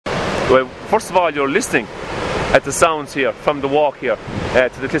Well, first of all, you're listening at the sounds here from the walk here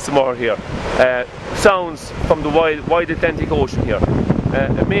to the Cliffs of Moher here. Sounds from the wide Atlantic Ocean here.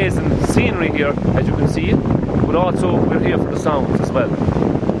 Amazing scenery here, as you can see, but also we're here for the sounds as well.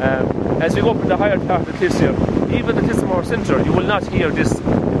 As you go up in the higher part of the cliffs here, even the Cliffs of Moher Centre, you will not hear this,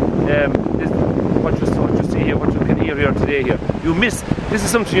 what you see here, what you can hear here today here. You miss, this is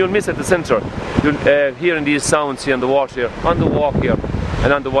something you'll miss at the centre. You'll hearing these sounds here on the water here, on the walk here,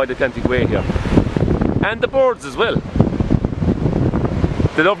 and on the wide Atlantic Way here. And the birds as well.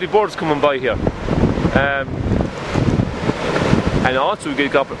 The lovely birds coming by here. And also we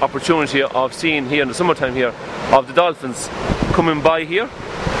get the opportunity of seeing here in the summertime here of the dolphins coming by here,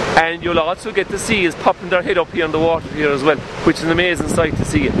 and you'll also get to see is popping their head up here in the water here as well, which is an amazing sight to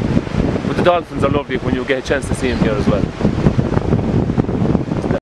see. But the dolphins are lovely when you get a chance to see them here as well.